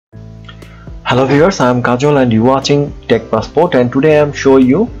Hello viewers, I am Kajol and you are watching Tech Passport, and today I am showing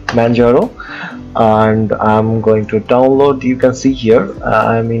you Manjaro, and I'm going to download. You can see here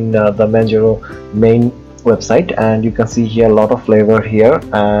I'm in the Manjaro main website, and you can see here a lot of flavor here,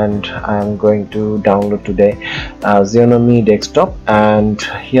 and I'm going to download today GNU desktop, and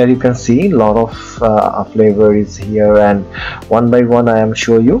here you can see a lot of flavor is here, and one by one I am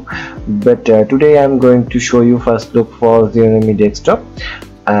show you, but today I'm going to show you first look for GNU desktop.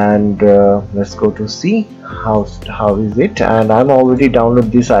 And let's go to see how is it. And I'm already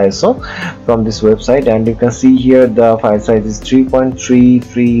download this ISO from this website, and you can see here the file size is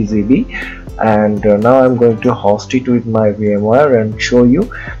 3.33 GB, and now I'm going to host it with my VMware and show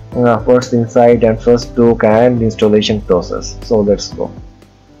you first inside and first look and installation process. So let's go.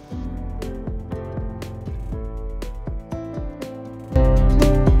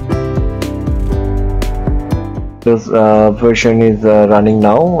 This version is running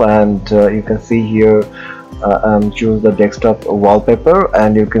now, and you can see here choose the desktop wallpaper,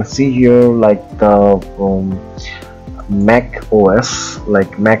 and you can see here like the Mac OS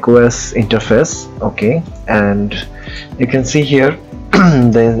interface. Okay, and you can see here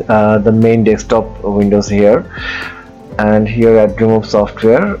the main desktop windows here, and here at remove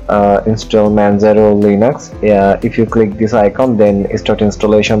software install Manjaro Linux. If you click this icon, then start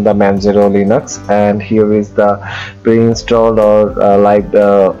installation the Manjaro Linux, and here is the pre-installed or live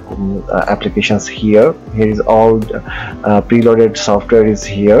applications here. Here is all preloaded software is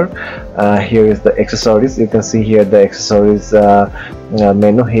here. Here is the accessories. You can see here the accessories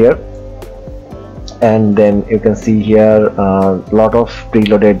menu here, and then you can see here a lot of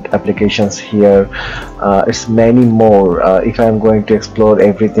preloaded applications here. It's many more. If I'm going to explore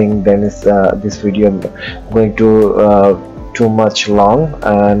everything, then it's this video going to too much long.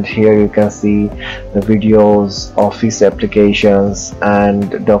 And here you can see the videos, office applications,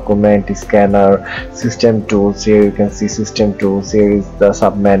 and document scanner, system tools. Here you can see system tools. Here is the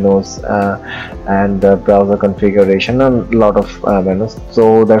sub menus and the browser configuration, and a lot of menus.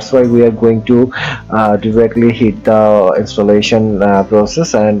 So that's why we are going to directly hit the installation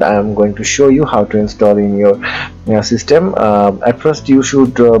process, and I'm going to show you how to install in your system. At first you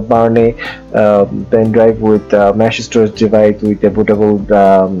should burn a pen drive with mesh storage device with a bootable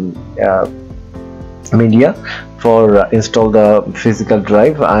media for install the physical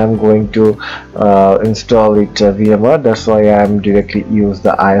drive. I am going to install it VMware. That's why I am directly use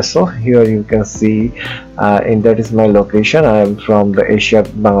the ISO. Here you can see and that is my location. I am from the Asia,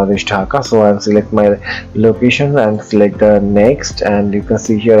 Bangladesh, Dhaka. So I am select my location and select the next, and you can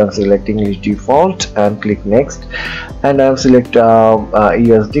see here I'm selecting default and click next, and I am select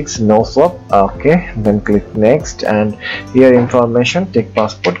ESDix no swap. Okay, then click next, and here information Tech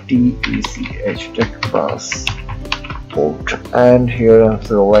Passport TECH Tech Passport, and here I'm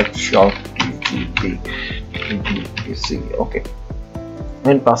select short TCP. Okay,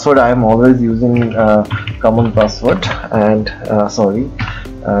 and password I am always using common password, and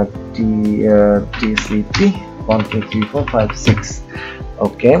TCP 123456.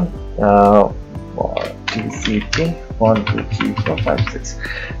 Okay, TCP 123456.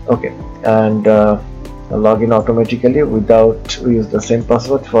 Okay, and login automatically without use the same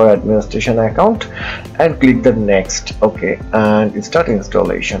password for administration account, and click the next. Okay, and start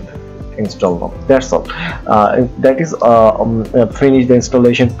installation. Install now. That's all. That is finish the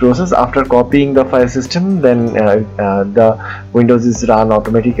installation process. After copying the file system, then the Windows is run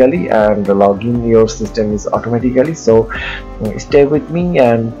automatically, and the login your system is automatically. So stay with me,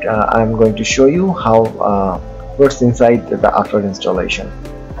 and I'm going to show you how what's inside the after installation.